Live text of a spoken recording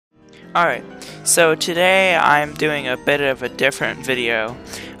Alright, so today I'm doing a bit of a different video.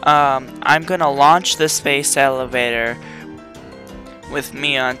 I'm gonna launch the space elevator with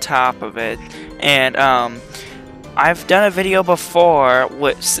me on top of it, and I've done a video before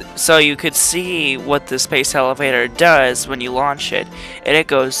so you could see what the space elevator does when you launch it, and it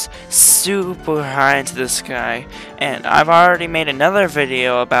goes super high into the sky. And I've already made another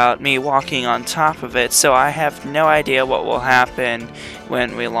video about me walking on top of it, so I have no idea what will happen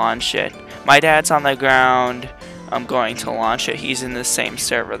when we launch it. My dad's on the ground. I'm going to launch it. He's in the same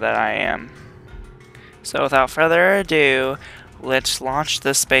server that I am. So without further ado, let's launch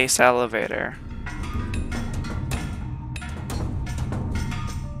the space elevator.